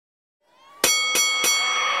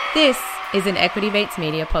This is an Equity Mates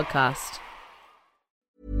Media podcast.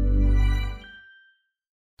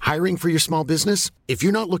 Hiring for your small business? If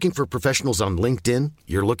you're not looking for professionals on LinkedIn,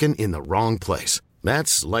 you're looking in the wrong place.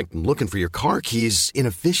 That's like looking for your car keys in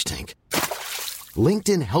a fish tank.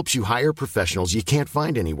 LinkedIn helps you hire professionals you can't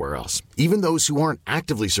find anywhere else, even those who aren't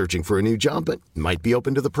actively searching for a new job but might be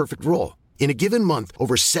open to the perfect role. In a given month,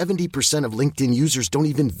 over 70% of LinkedIn users don't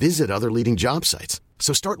even visit other leading job sites.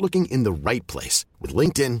 So start looking in the right place. With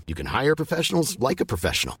LinkedIn, you can hire professionals like a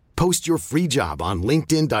professional. Post your free job on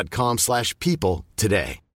linkedin.com/people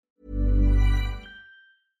today.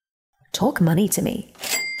 Talk money to me.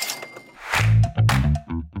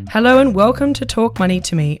 Hello and welcome to Talk Money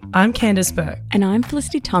to Me. I'm Candice Burke. And I'm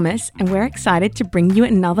Felicity Thomas, and we're excited to bring you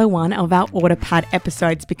another one of our AutoPad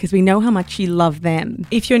episodes because we know how much you love them.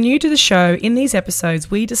 If you're new to the show, in these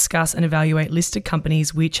episodes we discuss and evaluate listed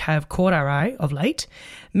companies which have caught our eye of late.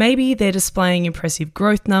 Maybe they're displaying impressive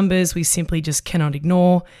growth numbers we simply just cannot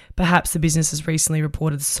ignore. Perhaps the business has recently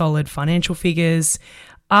reported solid financial figures.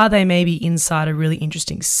 Are they maybe inside a really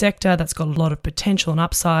interesting sector that's got a lot of potential and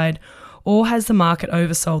upside? Or has the market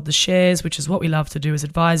oversold the shares, which is what we love to do as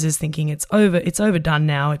advisors, thinking it's overdone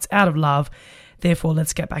now, it's out of love, therefore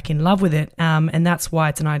let's get back in love with it. And that's why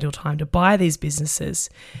it's an ideal time to buy these businesses.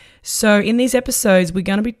 So in these episodes, we're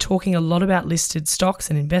going to be talking a lot about listed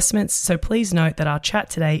stocks and investments. So please note that our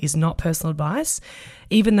chat today is not personal advice.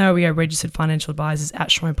 Even though we are registered financial advisors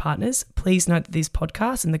at Shaw & Partners, please note that these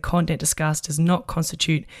podcasts and the content discussed does not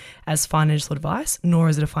constitute as financial advice, nor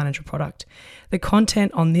is it a financial product. The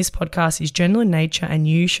content on this podcast is general in nature and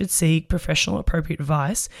you should seek professional appropriate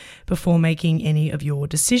advice before making any of your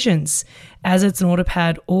decisions. As it's an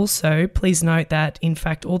AutoPad also, please note that in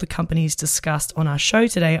fact all the companies discussed on our show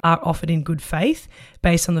today are offered in good faith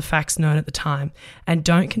based on the facts known at the time and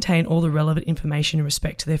don't contain all the relevant information in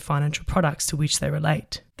respect to their financial products to which they relate.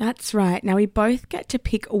 That's right. Now we both get to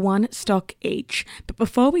pick one stock each, but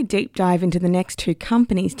before we deep dive into the next two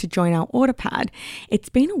companies to join our AutoPad, it's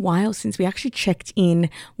been a while since we actually checked in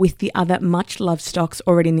with the other much loved stocks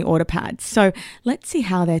already in the AutoPad. So let's see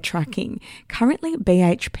how they're tracking. Currently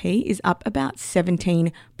BHP is up about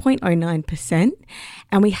 17.09%,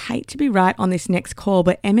 and we hate to be right on this next call,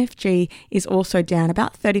 but MFG is also down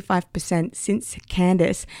about 35% since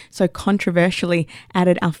Candice so controversially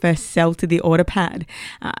added our first sell to the AutoPad.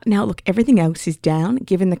 Now, look, everything else is down.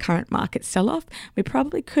 Given the current market sell-off, we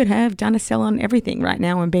probably could have done a sell on everything right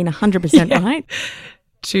now and been 100% right.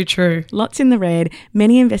 Too true. Lots in the red.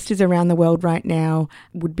 Many investors around the world right now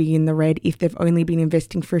would be in the red if they've only been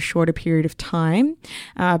investing for a shorter period of time,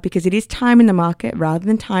 because it is time in the market rather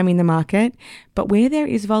than timing the market. But where there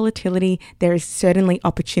is volatility, there is certainly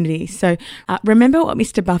opportunity. So remember what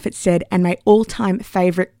Mr. Buffett said, and my all-time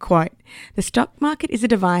favorite quote: the stock market is a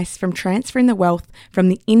device from transferring the wealth from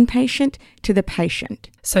the impatient to the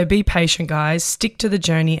patient. So be patient, guys. Stick to the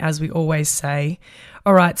journey, as we always say.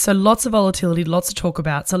 All right, so lots of volatility, lots to talk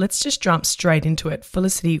about. So let's just jump straight into it.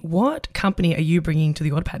 Felicity, what company are you bringing to the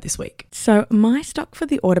AutoPad this week? So my stock for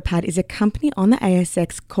the AutoPad is a company on the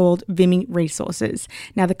ASX called Vimy Resources.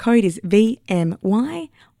 Now the code is VMY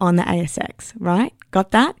on the ASX, right? Got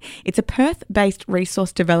that? It's a Perth-based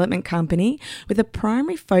resource development company with a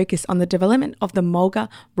primary focus on the development of the Mulga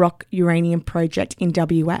Rock Uranium Project in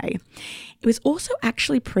WA. It was also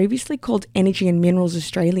actually previously called Energy and Minerals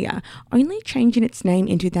Australia, only changing its name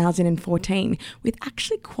in 2014, with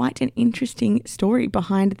actually quite an interesting story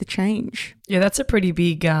behind the change. Yeah, that's a pretty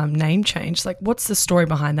big name change. Like, what's the story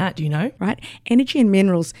behind that? Do you know? Right. Energy and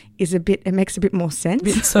Minerals it makes a bit more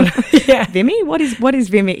sense. Sort of, yeah. Vimy? What is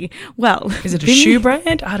Vimy? Well, is it a shoe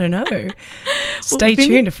brand? I don't know. Stay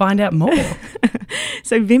tuned to find out more.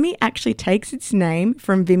 So Vimy actually takes its name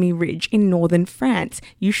from Vimy Ridge in northern France.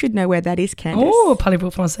 You should know where that is, Candice. Oh,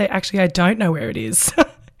 parlez-vous français. Actually, I don't know where it is.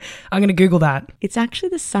 I'm going to Google that. It's actually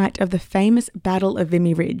the site of the famous Battle of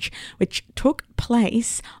Vimy Ridge, which took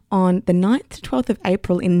place on the 9th to 12th of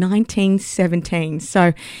April in 1917.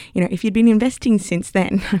 So, if you'd been investing since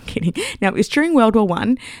then, I'm kidding. Now, it was during World War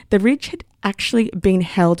I. The ridge had actually been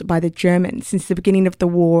held by the Germans since the beginning of the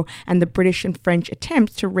war, and the British and French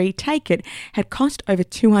attempts to retake it had cost over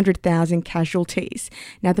 200,000 casualties.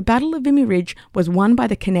 Now, the Battle of Vimy Ridge was won by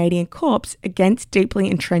the Canadian Corps against deeply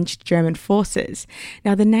entrenched German forces.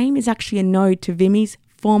 Now, the name is actually a nod to Vimy's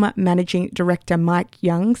former managing director Mike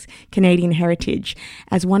Young's Canadian heritage,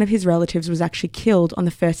 as one of his relatives was actually killed on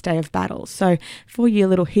the first day of battle. So for you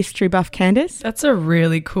little history buff, Candace. That's a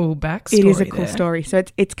really cool backstory. It is a cool story. So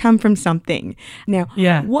it's come from something. Now,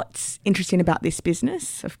 Yeah. what's interesting about this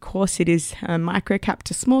business, of course, it is a micro cap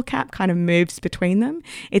to small cap, kind of moves between them.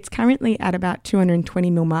 It's currently at about 220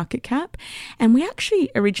 mil market cap. And we actually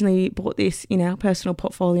originally bought this in our personal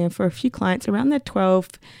portfolio for a few clients around the 12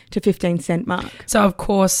 to 15 cent mark. So, of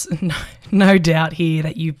course, no doubt here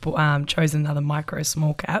that you've chosen another micro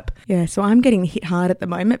small cap. Yeah, so I'm getting hit hard at the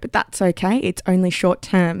moment, but that's okay. It's only short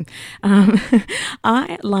term.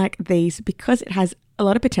 I like these because it has a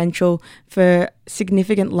lot of potential for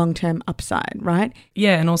significant long-term upside, right?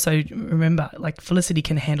 Yeah, and also remember, like Felicity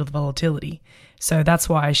can handle the volatility. So that's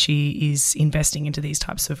why she is investing into these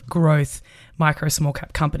types of growth micro small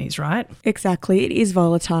cap companies, right? Exactly. It is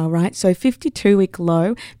volatile, right? So 52-week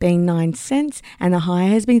low being 9 cents and the high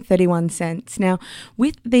has been 31 cents. Now,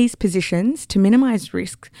 with these positions, to minimize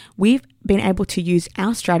risk, we've been able to use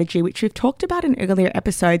our strategy, which we've talked about in earlier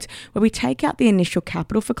episodes, where we take out the initial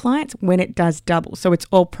capital for clients when it does double. So it's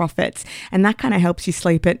all profits, and that kind of helps you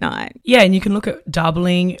sleep at night. Yeah, and you can look at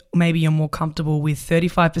doubling. Maybe you're more comfortable with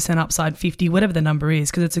 35% upside, 50, whatever the number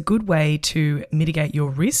is, because it's a good way to mitigate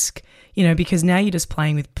your risk, because now you're just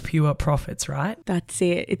playing with pure profits, right? That's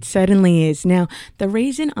it. It certainly is. Now, the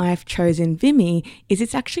reason I've chosen Vimy is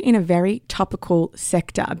it's actually in a very topical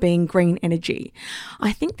sector, being green energy.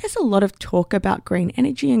 I think there's a lot of talk about green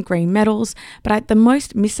energy and green metals, but the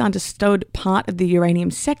most misunderstood part of the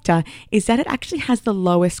uranium sector is that it actually has the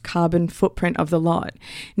lowest carbon footprint of the lot.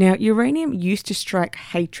 Now, uranium used to strike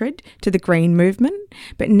hatred to the green movement,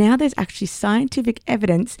 but now there's actually scientific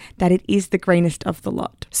evidence that it is the greenest of the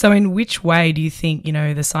lot. So in which way do you think,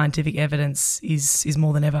 the scientific evidence is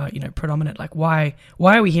more than ever, predominant? Like why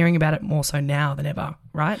are we hearing about it more so now than ever,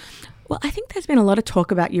 right? Well, I think there's been a lot of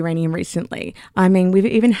talk about uranium recently. I mean, we've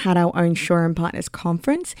even had our own Shore and Partners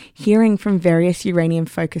conference hearing from various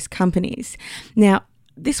uranium-focused companies. Now,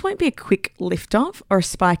 this won't be a quick lift-off or a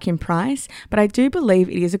spike in price, but I do believe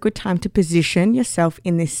it is a good time to position yourself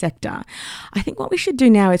in this sector. I think what we should do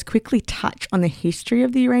now is quickly touch on the history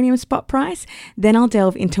of the uranium spot price, then I'll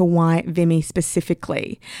delve into why Vimy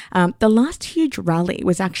specifically. The last huge rally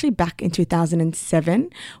was actually back in 2007,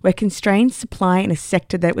 where constrained supply in a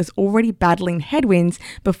sector that was already battling headwinds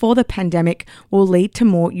before the pandemic will lead to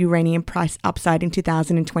more uranium price upside in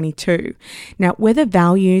 2022. Now, whether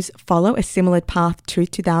values follow a similar path to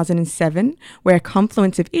 2007, where a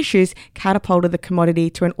confluence of issues catapulted the commodity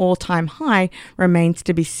to an all-time high, remains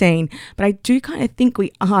to be seen. But I do kind of think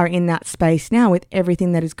we are in that space now with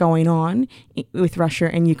everything that is going on with Russia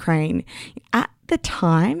and Ukraine. At the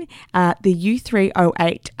time, the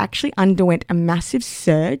U308 actually underwent a massive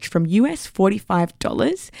surge from US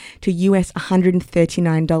 $45 to US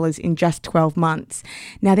 $139 in just 12 months.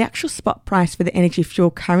 Now, the actual spot price for the energy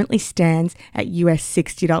fuel currently stands at US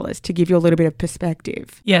 $60, to give you a little bit of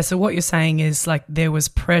perspective. Yeah, so what you're saying is like there was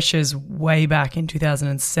pressures way back in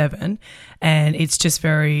 2007, and it's just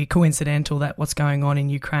very coincidental that what's going on in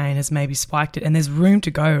Ukraine has maybe spiked it, and there's room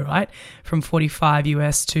to go, right? From 45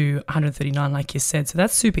 US to 139, like you said. So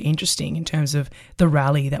that's super interesting in terms of the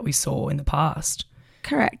rally that we saw in the past.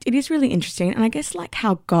 Correct. It is really interesting. And I guess like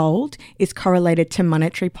how gold is correlated to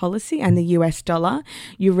monetary policy and the US dollar,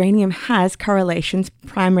 uranium has correlations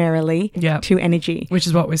primarily to energy. Which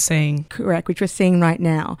is what we're seeing. Correct, which we're seeing right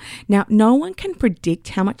now. Now, no one can predict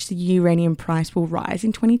how much the uranium price will rise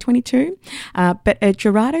in 2022, but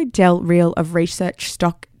Gerardo Del Real of Research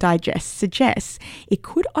Stock Digest suggests it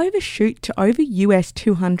could overshoot to over US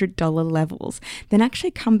 $200 levels, then actually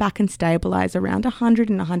come back and stabilize around $100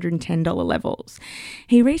 and $110 levels.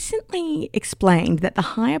 He recently explained that the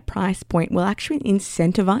higher price point will actually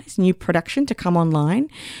incentivize new production to come online,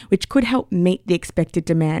 which could help meet the expected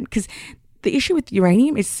demand, because the issue with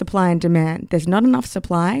uranium is supply and demand. There's not enough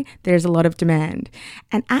supply, there's a lot of demand.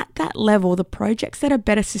 And at that level, the projects that are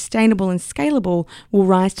better sustainable and scalable will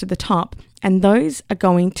rise to the top. And those are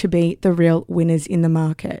going to be the real winners in the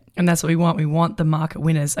market. And that's what we want. We want the market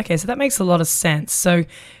winners. Okay, so that makes a lot of sense. So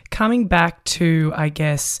coming back to, I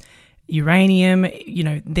guess, uranium,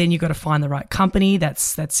 then you've got to find the right company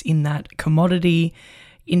that's in that commodity.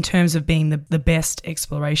 In terms of being the best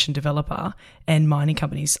exploration developer and mining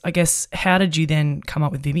companies, I guess, how did you then come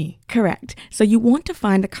up with Vimy? Correct. So you want to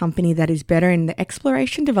find a company that is better in the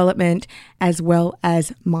exploration development as well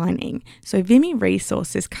as mining. So Vimy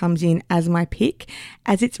Resources comes in as my pick,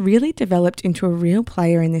 as it's really developed into a real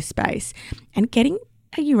player in this space. And getting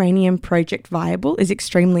a uranium project viable is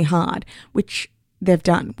extremely hard, which they've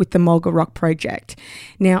done with the Mulga Rock project.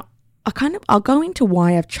 Now, I'll go into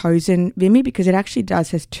why I've chosen Vimy, because it actually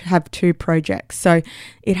does have two projects. So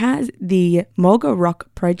it has the Mulga Rock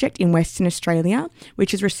project in Western Australia,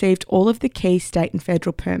 which has received all of the key state and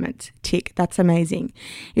federal permits. Tick, that's amazing.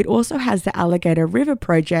 It also has the Alligator River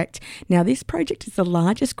project. Now, this project is the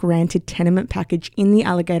largest granted tenement package in the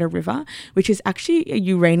Alligator River, which is actually a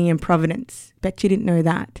uranium provenance. Bet you didn't know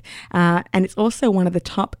that. And it's also one of the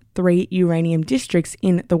top 3 uranium districts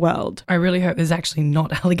in the world. I really hope there's actually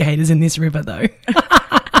not alligators in this river, though.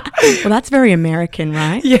 Well, that's very American,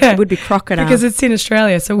 right? Yeah. It would be crocodile. Because it's in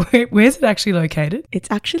Australia. So where's it actually located? It's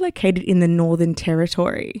actually located in the Northern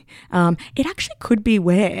Territory. It actually could be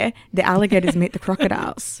where the alligators meet the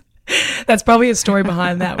crocodiles. That's probably a story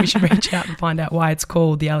behind that. We should reach out and find out why it's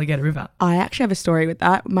called the Alligator River. I actually have a story with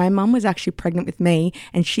that. My mum was actually pregnant with me,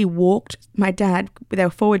 and she walked my dad, they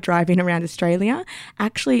were forward driving around Australia,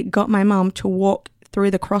 actually got my mum to walk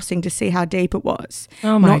through the crossing to see how deep it was.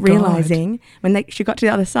 Oh my Not God. realising, when she got to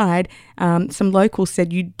the other side, some locals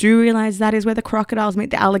said, "You do realise that is where the crocodiles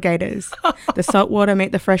meet the alligators. The saltwater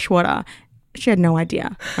meet the freshwater." She had no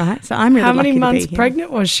idea, right? So I'm really How many lucky to months be here.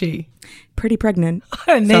 pregnant was she? Pretty pregnant.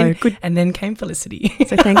 And then, So good. and then came Felicity.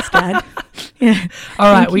 So thanks, Dad. Yeah.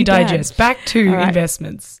 All right, Thank we you, Dad. digest. Back to All right.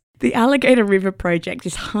 investments. The Alligator River project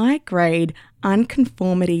is high-grade,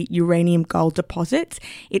 unconformity uranium gold deposits.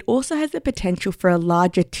 It also has the potential for a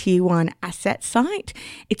larger Tier 1 asset site.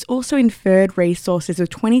 It's also inferred resources of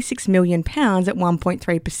 £26 million at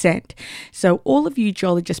 1.3%. So all of you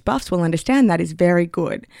geologist buffs will understand that is very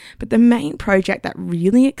good. But the main project that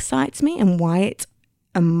really excites me and why it's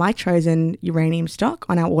my chosen uranium stock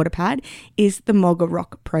on our order pad is the Mulga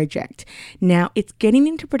Rock project. Now, it's getting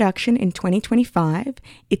into production in 2025.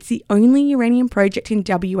 It's the only uranium project in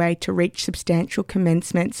WA to reach substantial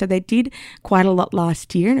commencement. So they did quite a lot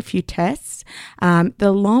last year in a few tests.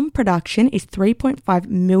 The LOM production is 3.5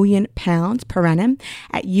 million pounds per annum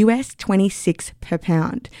at US $26 per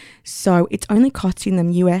pound. So it's only costing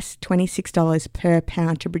them US $26 per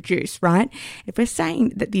pound to produce, right? If we're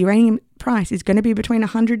saying that the uranium price is going to be between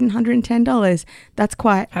 $100 and $110, that's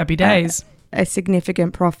quite Happy days. a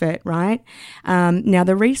significant profit, right? Now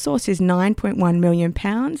the resource is 9.1 million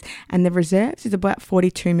pounds and the reserves is about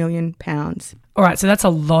 42 million pounds. All right, so that's a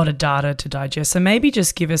lot of data to digest. So maybe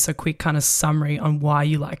just give us a quick kind of summary on why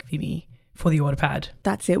you like Vimy for the order pad.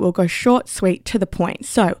 That's it. We'll go short, sweet, to the point.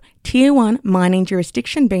 So, Tier 1 mining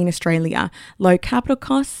jurisdiction being Australia, low capital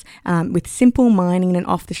costs with simple mining and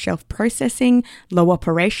off-the-shelf processing, low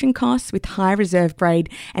operation costs with high reserve grade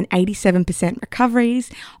and 87%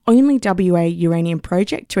 recoveries, only WA uranium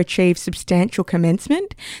project to achieve substantial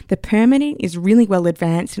commencement. The permitting is really well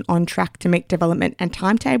advanced and on track to meet development and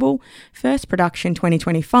timetable. First production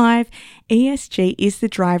 2025. ESG is the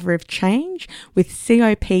driver of change with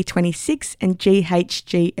COP26 and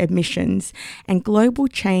GHG emissions and global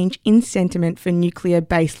change in sentiment for nuclear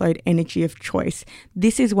baseload energy of choice.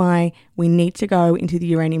 This is why we need to go into the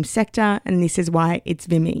uranium sector, and this is why it's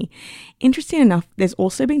Vimy. Interesting enough, there's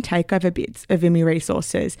also been takeover bids of Vimy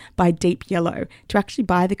Resources by Deep Yellow to actually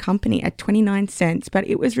buy the company at 29 cents, but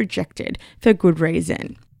it was rejected for good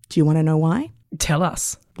reason. Do you want to know why? Tell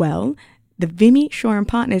us. Well, the Vimy Shore &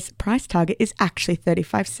 Partners price target is actually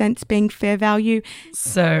 35 cents being fair value.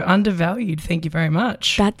 So undervalued. Thank you very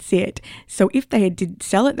much. That's it. So if they did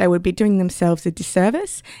sell it, they would be doing themselves a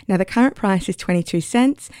disservice. Now, the current price is 22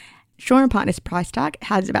 cents. Shore & Partners price target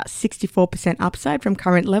has about 64% upside from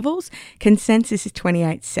current levels. Consensus is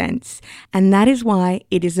 28 cents. And that is why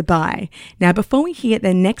it is a buy. Now, before we hear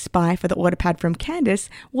the next buy for the order pad from Candice,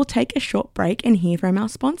 we'll take a short break and hear from our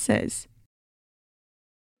sponsors.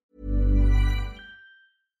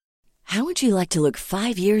 How would you like to look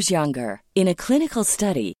 5 years younger? In a clinical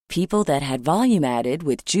study, people that had volume added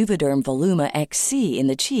with Juvederm Voluma XC in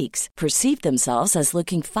the cheeks perceived themselves as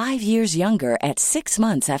looking 5 years younger at 6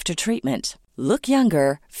 months after treatment. Look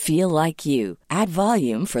younger, feel like you. Add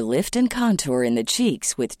volume for lift and contour in the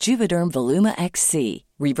cheeks with Juvederm Voluma XC.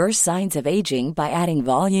 Reverse signs of aging by adding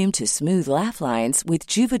volume to smooth laugh lines with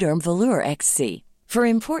Juvederm Volure XC. For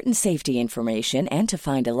important safety information and to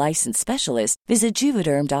find a licensed specialist, visit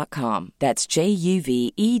Juvederm.com. That's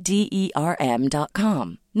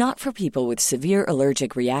JUVEDERM.com. Not for people with severe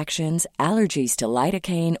allergic reactions, allergies to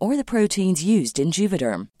lidocaine, or the proteins used in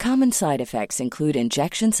Juvederm. Common side effects include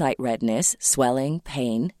injection site redness, swelling,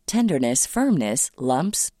 pain, tenderness, firmness,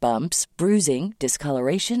 lumps, bumps, bruising,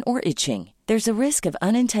 discoloration, or itching. There's a risk of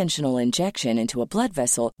unintentional injection into a blood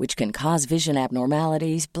vessel, which can cause vision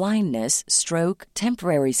abnormalities, blindness, stroke,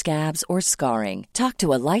 temporary scabs, or scarring. Talk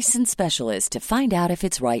to a licensed specialist to find out if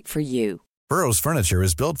it's right for you. Burrow's furniture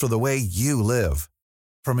is built for the way you live.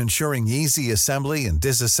 From ensuring easy assembly and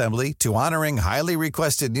disassembly to honoring highly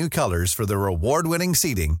requested new colors for their award-winning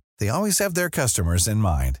seating, they always have their customers in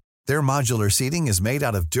mind. Their modular seating is made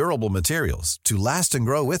out of durable materials to last and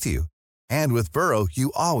grow with you. And with Burrow,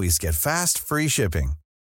 you always get fast, free shipping.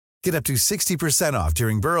 Get up to 60% off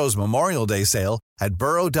during Burrow's Memorial Day sale at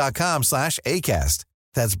burrow.com/ACAST.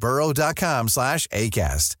 That's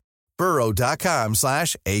burrow.com/ACAST.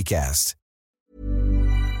 burrow.com/ACAST.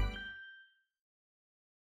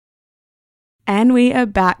 And we are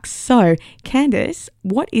back. So, Candice,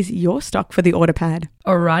 what is your stock for the AutoPad?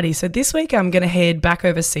 Alrighty, so this week I'm going to head back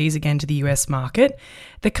overseas again to the US market.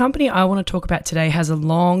 The company I want to talk about today has a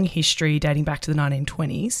long history dating back to the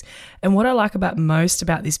 1920s. And what I like most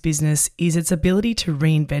about this business is its ability to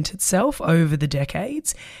reinvent itself over the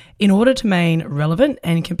decades in order to remain relevant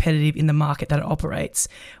and competitive in the market that it operates,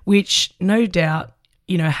 which no doubt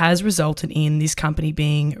has resulted in this company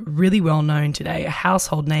being really well known today, a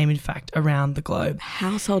household name, in fact, around the globe.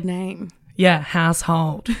 Household name. Yeah,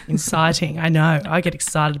 household. Inciting. I know. I get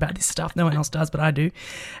excited about this stuff. No one else does, but I do.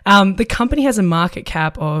 The company has a market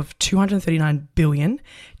cap of $239 billion,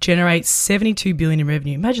 generates $72 billion in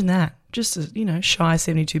revenue. Imagine that. Just shy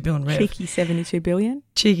 $72 billion rev. Cheeky $72 billion.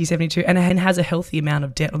 Cheeky 72, and has a healthy amount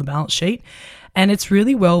of debt on the balance sheet. And it's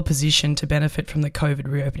really well positioned to benefit from the COVID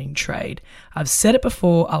reopening trade. I've said it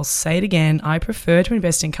before, I'll say it again. I prefer to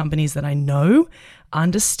invest in companies that I know,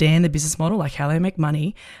 understand the business model, like how they make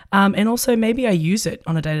money, and also maybe I use it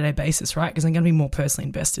on a day-to-day basis, right? Because I'm going to be more personally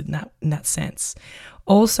invested in that sense.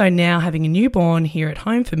 Also, now having a newborn here at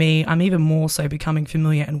home for me, I'm even more so becoming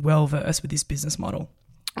familiar and well-versed with this business model.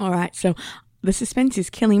 All right, so the suspense is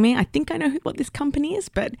killing me. I think I know what this company is,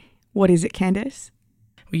 but what is it, Candice?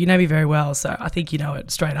 Well, you know me very well, so I think you know it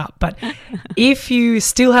straight up. But if you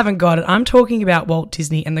still haven't got it, I'm talking about Walt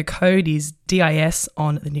Disney, and the code is DIS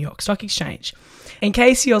on the New York Stock Exchange. In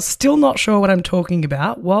case you're still not sure what I'm talking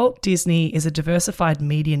about, Walt Disney is a diversified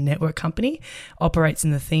media network company, operates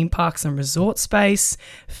in the theme parks and resort space,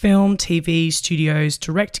 film, TV, studios,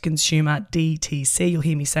 direct-to-consumer, DTC. You'll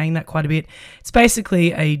hear me saying that quite a bit. It's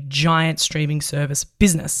basically a giant streaming service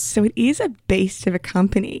business. So it is a beast of a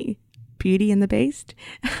company. Beauty and the Beast.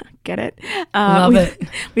 Get it? Love it.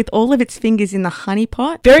 With all of its fingers in the honey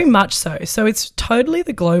pot. Very much so. So it's totally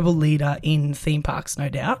the global leader in theme parks, no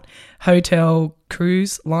doubt. Hotel,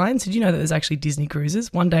 cruise lines. Did you know that there's actually Disney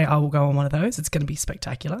cruises? One day I will go on one of those. It's going to be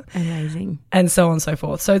spectacular. Amazing. And so on and so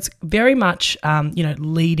forth. So it's very much,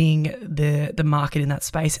 leading the market in that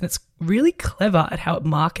space. And it's really clever at how it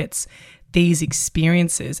markets these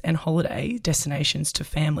experiences and holiday destinations to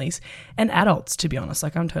families and adults, to be honest.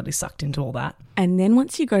 Like, I'm totally sucked into all that. And then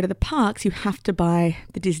once you go to the parks, you have to buy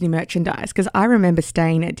the Disney merchandise, because I remember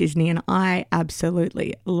staying at Disney and I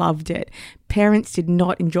absolutely loved it. Parents did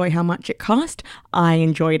not enjoy how much it cost. I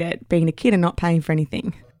enjoyed it, being a kid and not paying for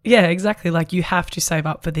anything. Yeah, exactly. Like, you have to save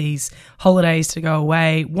up for these holidays to go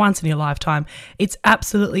away once in your lifetime. It's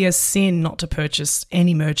absolutely a sin not to purchase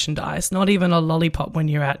any merchandise, not even a lollipop when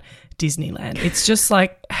you're at Disneyland. It's just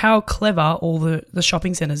like how clever all the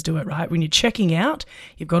shopping centers do it, right? When you're checking out,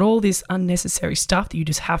 you've got all this unnecessary stuff that you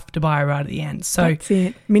just have to buy right at the end. So that's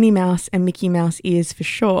it. Minnie Mouse and Mickey Mouse ears for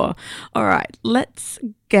sure. All right, let's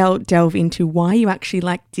delve into why you actually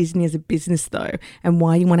like Disney as a business though, and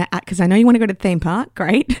why you want to add, because I know you want to go to the theme park,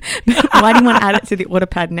 great. Why do you want to add it to the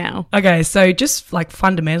AutoPad now? Okay, so just like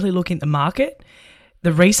fundamentally looking at the market,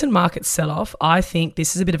 the recent market sell-off, I think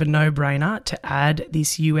this is a bit of a no-brainer to add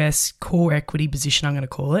this US core equity position, I'm going to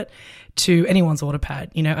call it, to anyone's AutoPad,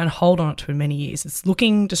 and hold on to it for many years. It's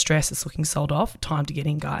looking distressed, it's looking sold off, time to get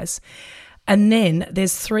in, guys. And then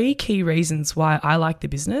there's three key reasons why I like the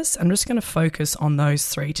business. I'm just going to focus on those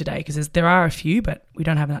three today because there are a few, but we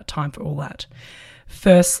don't have enough time for all that.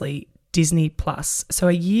 Firstly, Disney Plus. So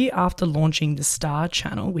a year after launching the Star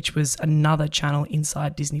channel, which was another channel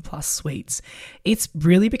inside Disney Plus suites, it's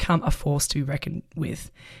really become a force to be reckoned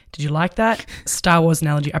with. Did you like that? Star Wars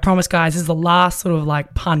analogy. I promise, guys, this is the last sort of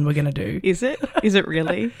like pun we're going to do. Is it? Is it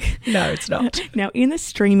really? No, it's not. Now, in the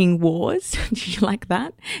streaming wars, did you like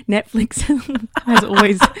that? Netflix has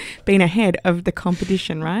always been ahead of the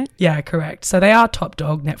competition, right? Yeah, correct. So they are top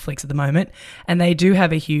dog, Netflix, at the moment, and they do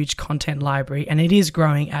have a huge content library, and it is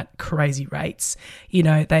growing at crazy rates.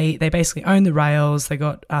 They basically own the rails. They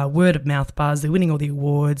got word of mouth buzz. They're winning all the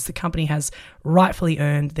awards. The company has rightfully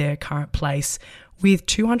earned their current place with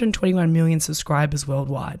 221 million subscribers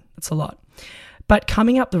worldwide. That's a lot. But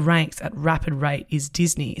coming up the ranks at rapid rate is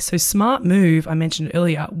Disney. So smart move, I mentioned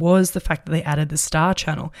earlier, was the fact that they added the Star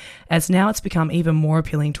Channel, as now it's become even more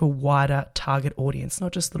appealing to a wider target audience,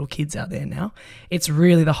 not just little kids out there now. It's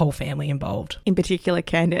really the whole family involved. In particular,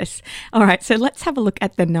 Candice. All right, so let's have a look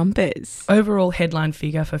at the numbers. Overall headline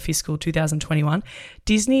figure for fiscal 2021,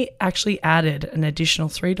 Disney actually added an additional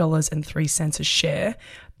 $3.03 a share,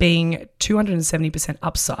 being 270%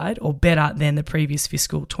 upside or better than the previous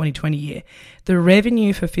fiscal 2020 year. The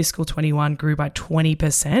revenue for fiscal 21 grew by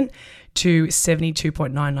 20% to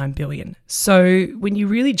 $72.99 billion. So when you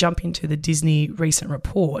really jump into the Disney recent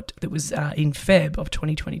report that was in Feb of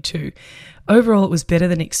 2022, overall it was better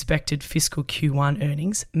than expected fiscal Q1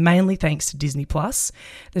 earnings, mainly thanks to Disney+.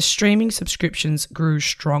 The streaming subscriptions grew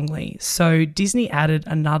strongly. So Disney added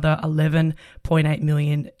another 11.8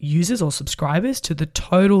 million users or subscribers to the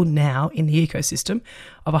total now in the ecosystem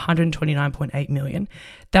of 129.8 million.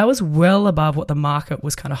 That was well above what the market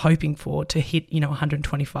was kind of hoping for, to hit,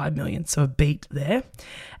 125 million. So a beat there.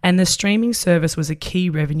 And the streaming service was a key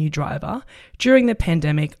revenue driver during the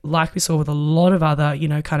pandemic, like we saw with a lot of other,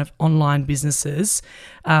 kind of online businesses,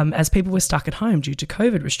 as people were stuck at home due to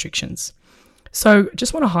COVID restrictions. So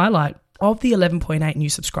just want to highlight, of the 11.8 new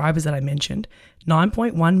subscribers that I mentioned,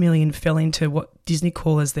 9.1 million fell into what Disney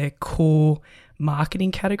call as their core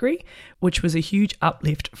marketing category, which was a huge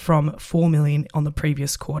uplift from 4 million on the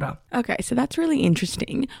previous quarter. Okay, so that's really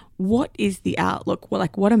interesting. What is the outlook? Well,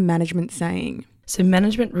 what are management saying? So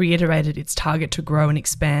management reiterated its target to grow and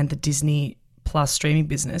expand the Disney Plus streaming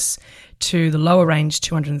business to the lower range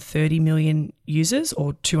 230 million users,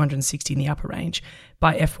 or 260 in the upper range,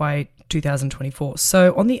 by FY 2024.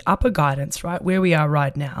 So on the upper guidance, right, where we are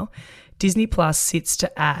right now, Disney Plus sits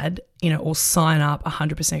to add, or sign up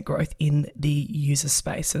 100% growth in the user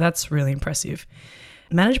space. So that's really impressive.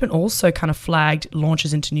 Management also kind of flagged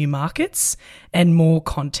launches into new markets and more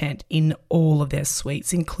content in all of their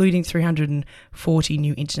suites, including 340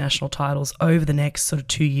 new international titles over the next sort of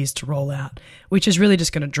 2 years to roll out, which is really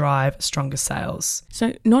just going to drive stronger sales.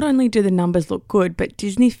 So not only do the numbers look good, but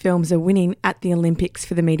Disney films are winning at the Olympics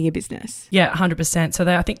for the media business. Yeah, 100%. So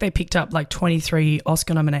I think they picked up 23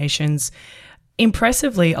 Oscar nominations.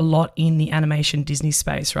 Impressively, a lot in the animation Disney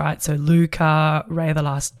space, right? So Luca, Raya the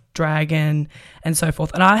Last Dragon, and so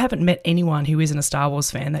forth. And I haven't met anyone who isn't a Star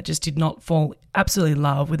Wars fan that just did not fall absolutely in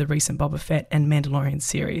love with the recent Boba Fett and Mandalorian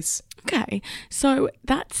series. Okay, so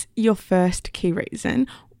that's your first key reason.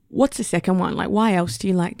 What's the second one? Why else do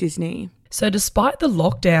you like Disney? So despite the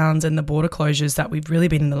lockdowns and the border closures that we've really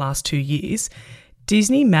been in the last 2 years,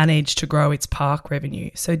 Disney managed to grow its park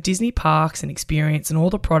revenue. So Disney Parks and Experience and all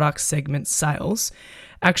the product segment sales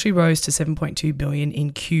actually rose to $7.2 billion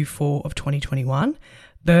in Q4 of 2021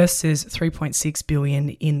 versus $3.6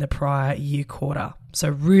 billion in the prior year quarter. So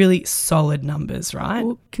really solid numbers, right?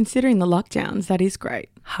 Well, considering the lockdowns, that is great.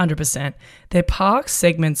 100%. Their park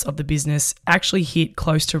segments of the business actually hit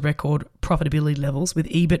close to record profitability levels, with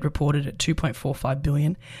EBIT reported at $2.45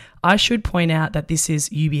 billion. I should point out that this is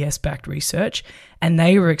UBS-backed research, and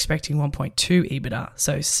they were expecting 1.2 EBITDA,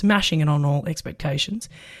 so smashing it on all expectations.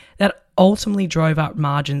 That ultimately drove up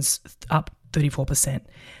margins up 34%.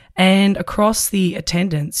 And across the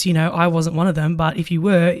attendance, I wasn't one of them, but if you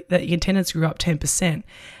were, the attendance grew up 10%,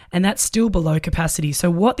 and that's still below capacity.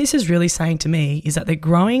 So what this is really saying to me is that they're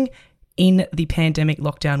growing in the pandemic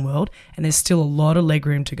lockdown world, and there's still a lot of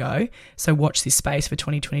legroom to go. So watch this space for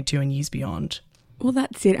 2022 and years beyond. Well,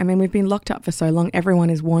 that's it. I mean, we've been locked up for so long.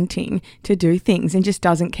 Everyone is wanting to do things and just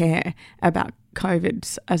doesn't care about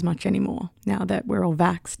COVID as much anymore now that we're all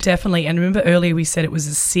vaxxed. Definitely. And remember earlier we said it was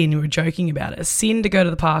a sin. We were joking about it. A sin to go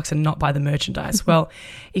to the parks and not buy the merchandise. Well,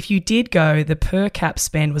 if you did go, the per cap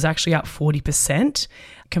spend was actually up 40%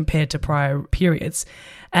 compared to prior periods.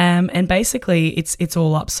 And basically it's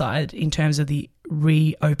all upside in terms of the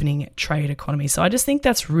reopening trade economy. So I just think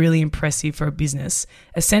that's really impressive for a business,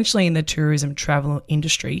 essentially in the tourism travel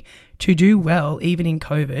industry, to do well even in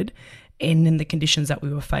COVID and in the conditions that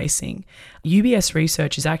we were facing. UBS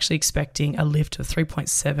Research is actually expecting a lift of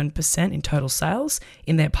 3.7% in total sales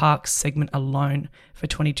in their parks segment alone for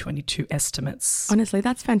 2022 estimates. Honestly,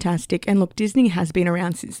 that's fantastic. And look, Disney has been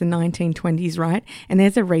around since the 1920s, right? And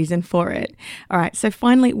there's a reason for it. All right, so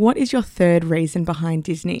finally, what is your third reason behind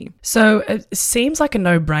Disney? So it seems like a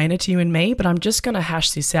no-brainer to you and me, but I'm just going to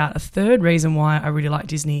hash this out. A third reason why I really like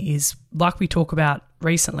Disney is, like we talk about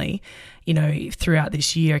recently, throughout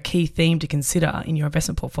this year, a key theme to consider in your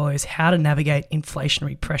investment portfolio is how to navigate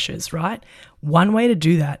inflationary pressures, right? One way to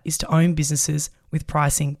do that is to own businesses with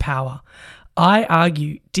pricing power. I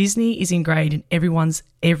argue Disney is ingrained in everyone's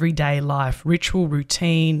everyday life, ritual,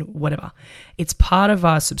 routine, whatever. It's part of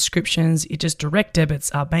our subscriptions. It just direct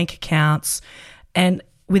debits our bank accounts. And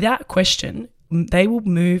without question, they will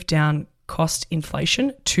move down cost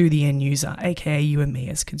inflation to the end user, aka you and me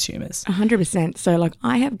as consumers. 100%. So like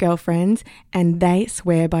I have girlfriends and they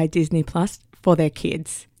swear by Disney Plus for their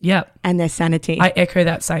kids. Yep. And their sanity. I echo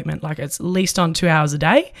that statement. Like it's at least on 2 hours a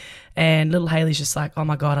day. And little Hayley's just like, oh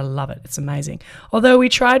my God, I love it. It's amazing. Although we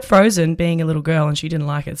tried Frozen being a little girl and she didn't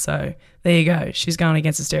like it. So there you go. She's going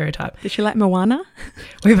against the stereotype. Did she like Moana?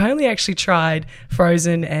 We've only actually tried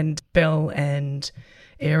Frozen and Belle and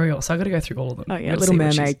Ariel. So I got to go through all of them. Oh yeah, Little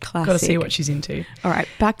Mermaid, classic. Got to see what she's into. All right,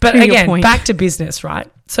 back to your point. Back to business, right?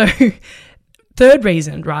 So third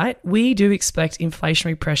reason, right? We do expect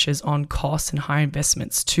inflationary pressures on costs and higher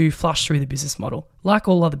investments to flush through the business model, like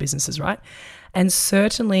all other businesses, right? And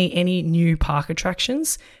certainly any new park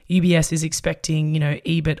attractions, UBS is expecting,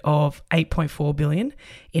 EBIT of 8.4 billion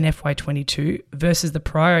in FY22 versus the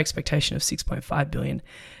prior expectation of 6.5 billion.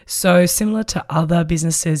 So similar to other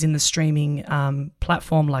businesses in the streaming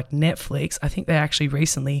platform like Netflix, I think they actually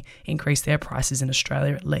recently increased their prices in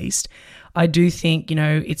Australia at least. I do think,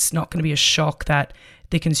 it's not going to be a shock that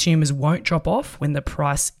the consumers won't drop off when the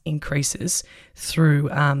price increases through,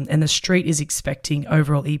 and the street is expecting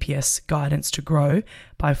overall EPS guidance to grow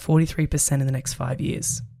by 43% in the next 5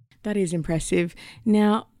 years. That is impressive.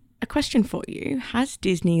 Now, a question for you. Has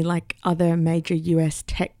Disney, like other major US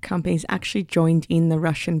tech companies, actually joined in the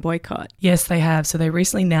Russian boycott? Yes, they have. So they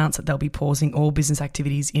recently announced that they'll be pausing all business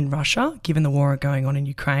activities in Russia, given the war going on in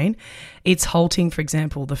Ukraine. It's halting, for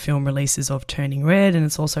example, the film releases of Turning Red, and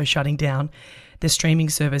it's also shutting down the streaming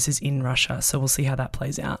services in Russia. So we'll see how that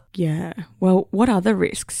plays out. Yeah. Well, what other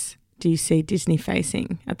risks do you see Disney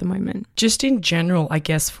facing at the moment? Just in general, I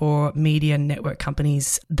guess for media network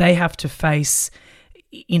companies, they have to face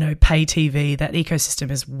pay TV. That ecosystem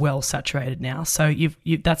is well saturated now. So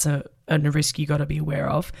that's a risk you got to be aware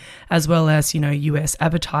of, as well as, US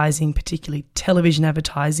advertising, particularly television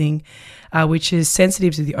advertising, which is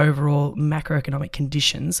sensitive to the overall macroeconomic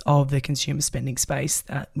conditions of the consumer spending space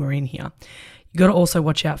that we're in here. You got to also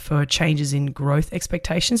watch out for changes in growth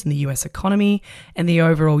expectations in the US economy, and the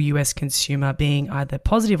overall US consumer being either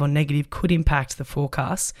positive or negative could impact the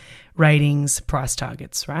forecasts, ratings, price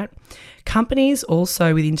targets, right? Companies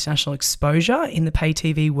also with international exposure in the pay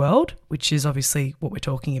TV world, which is obviously what we're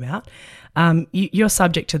talking about, you're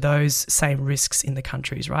subject to those same risks in the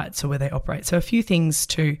countries, right? So where they operate. So a few things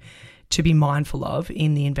to be mindful of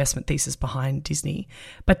in the investment thesis behind Disney.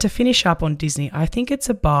 But to finish up on Disney, I think it's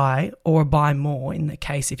a buy or a buy more in the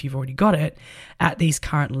case if you've already got it at these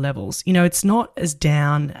current levels. It's not as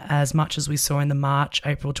down as much as we saw in the March,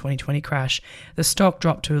 April 2020 crash. The stock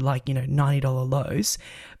dropped to $90 lows,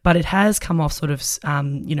 but it has come off sort of,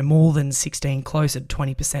 more than 16, closer to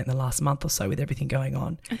 20% in the last month or so with everything going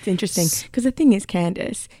on. That's interesting because the thing is,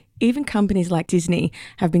 Candice, even companies like Disney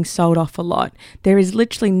have been sold off a lot. There is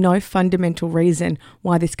literally no fundamental reason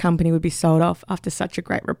why this company would be sold off after such a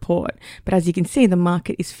great report. But as you can see, the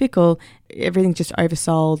market is fickle. Everything's just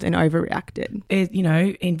oversold and overreacted.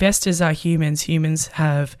 Investors are humans. Humans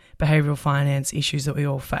have behavioral finance issues that we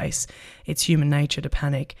all face. It's human nature to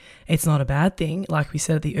panic. It's not a bad thing. Like we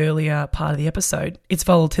said at the earlier part of the episode, it's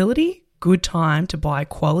volatility. Good time to buy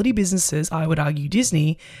quality businesses, I would argue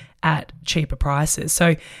Disney, at cheaper prices.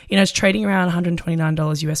 So, it's trading around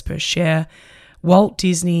 $129 US per share. Walt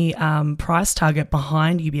Disney price target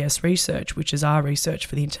behind UBS research, which is our research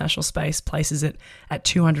for the international space, places it at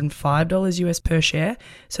 $205 US per share.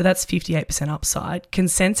 So that's 58% upside.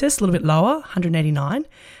 Consensus, a little bit lower, $189.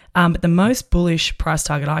 But the most bullish price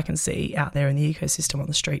target I can see out there in the ecosystem on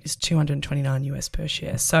the street is $229 US per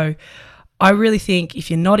share. So I really think if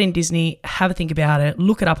you're not in Disney, have a think about it.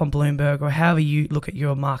 Look it up on Bloomberg or however you look at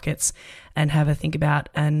your markets and have a think about,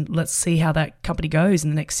 and let's see how that company goes in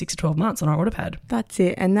the next 6 to 12 months on our Autopad. That's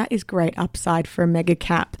it. And that is great upside for a mega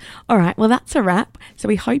cap. All right. Well, that's a wrap. So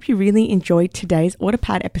we hope you really enjoyed today's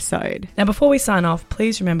Autopad episode. Now, before we sign off,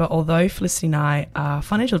 please remember, although Felicity and I are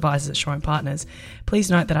financial advisors at Shaw & Partners, please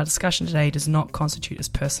note that our discussion today does not constitute as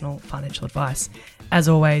personal financial advice. As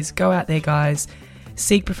always, go out there, guys.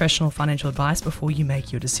 Seek professional financial advice before you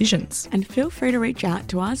make your decisions. And feel free to reach out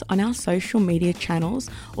to us on our social media channels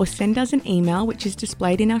or send us an email, which is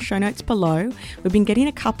displayed in our show notes below. We've been getting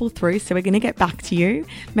a couple through, so we're going to get back to you.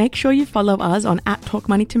 Make sure you follow us on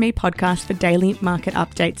 @TalkMoneyToMe podcast for daily market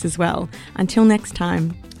updates as well. Until next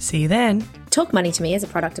time. See you then. Talk Money to Me is a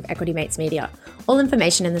product of Equity Mates Media. All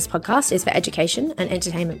information in this podcast is for education and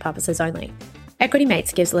entertainment purposes only. Equity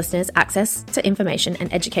Mates gives listeners access to information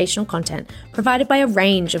and educational content provided by a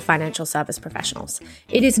range of financial service professionals.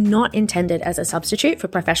 It is not intended as a substitute for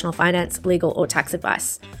professional finance, legal, or tax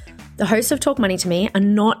advice. The hosts of Talk Money to Me are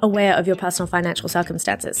not aware of your personal financial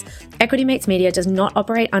circumstances. Equity Mates Media does not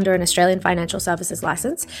operate under an Australian Financial Services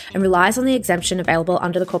licence and relies on the exemption available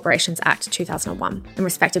under the Corporations Act 2001 in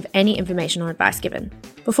respect of any information or advice given.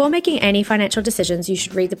 Before making any financial decisions, you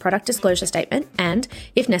should read the product disclosure statement and,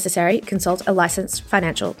 if necessary, consult a licensed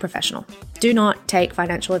financial professional. Do not take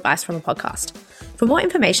financial advice from a podcast. For more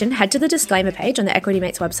information, head to the disclaimer page on the Equity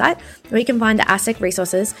Mates website, where you can find the ASIC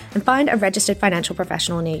resources and find a registered financial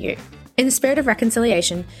professional near you. In the spirit of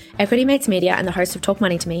reconciliation, Equity Mates Media and the hosts of Talk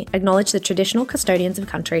Money to Me acknowledge the traditional custodians of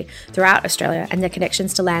country throughout Australia and their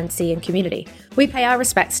connections to land, sea and community. We pay our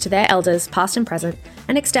respects to their elders, past and present,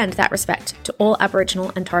 and extend that respect to all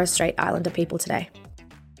Aboriginal and Torres Strait Islander people today.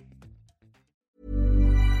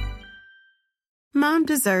 Mom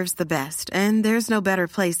deserves the best, and there's no better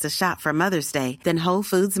place to shop for Mother's Day than Whole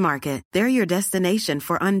Foods Market. They're your destination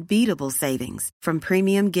for unbeatable savings, from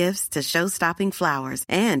premium gifts to show-stopping flowers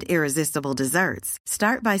and irresistible desserts.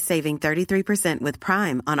 Start by saving 33% with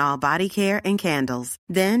Prime on all body care and candles.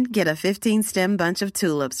 Then get a 15-stem bunch of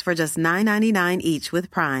tulips for just $9.99 each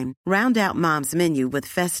with Prime. Round out Mom's menu with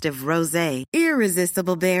festive rosé,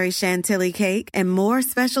 irresistible berry chantilly cake, and more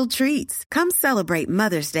special treats. Come celebrate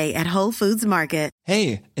Mother's Day at Whole Foods Market.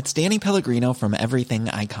 Hey, it's Danny Pellegrino from Everything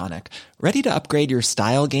Iconic. Ready to upgrade your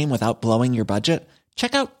style game without blowing your budget?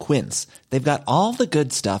 Check out Quince. They've got all the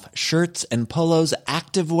good stuff, shirts and polos,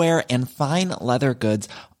 activewear, and fine leather goods,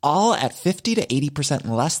 all at 50 to 80%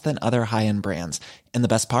 less than other high-end brands. And the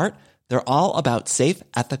best part? They're all about safe,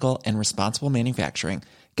 ethical, and responsible manufacturing.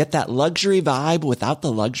 Get that luxury vibe without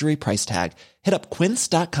the luxury price tag. Hit up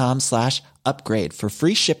quince.com/upgrade for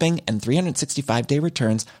free shipping and 365-day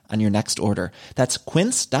returns on your next order. That's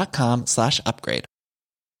quince.com/upgrade.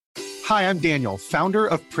 Hi, I'm Daniel, founder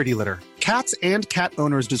of Pretty Litter. Cats and cat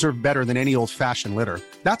owners deserve better than any old-fashioned litter.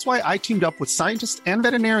 That's why I teamed up with scientists and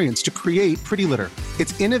veterinarians to create Pretty Litter.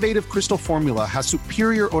 Its innovative crystal formula has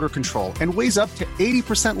superior odor control and weighs up to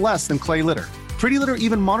 80% less than clay litter. Pretty Litter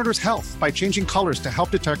even monitors health by changing colors to help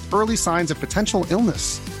detect early signs of potential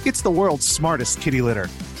illness. It's the world's smartest kitty litter.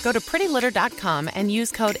 Go to prettylitter.com and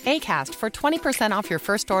use code ACAST for 20% off your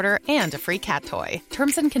first order and a free cat toy.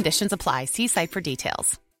 Terms and conditions apply. See site for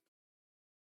details.